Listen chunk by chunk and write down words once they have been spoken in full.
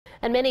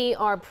And many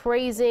are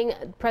praising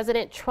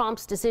President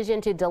Trump's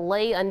decision to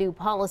delay a new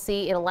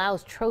policy. It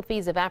allows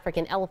trophies of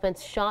African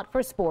elephants shot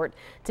for sport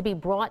to be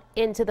brought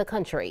into the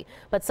country.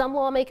 But some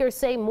lawmakers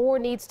say more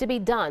needs to be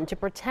done to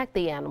protect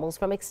the animals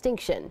from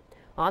extinction.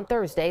 On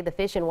Thursday, the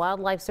Fish and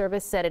Wildlife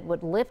Service said it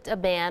would lift a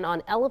ban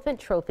on elephant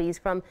trophies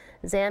from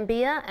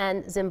Zambia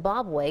and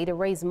Zimbabwe to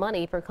raise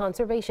money for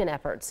conservation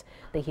efforts.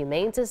 The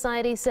Humane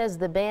Society says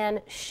the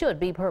ban should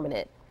be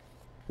permanent.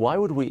 Why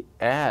would we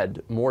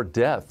add more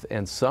death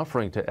and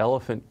suffering to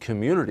elephant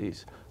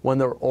communities when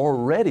they're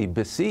already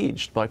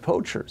besieged by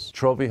poachers?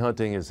 Trophy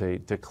hunting is a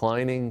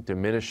declining,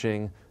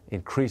 diminishing,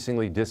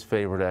 increasingly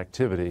disfavored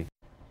activity.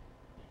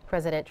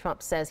 President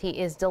Trump says he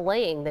is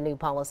delaying the new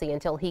policy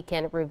until he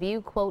can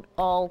review, quote,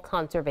 all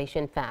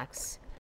conservation facts.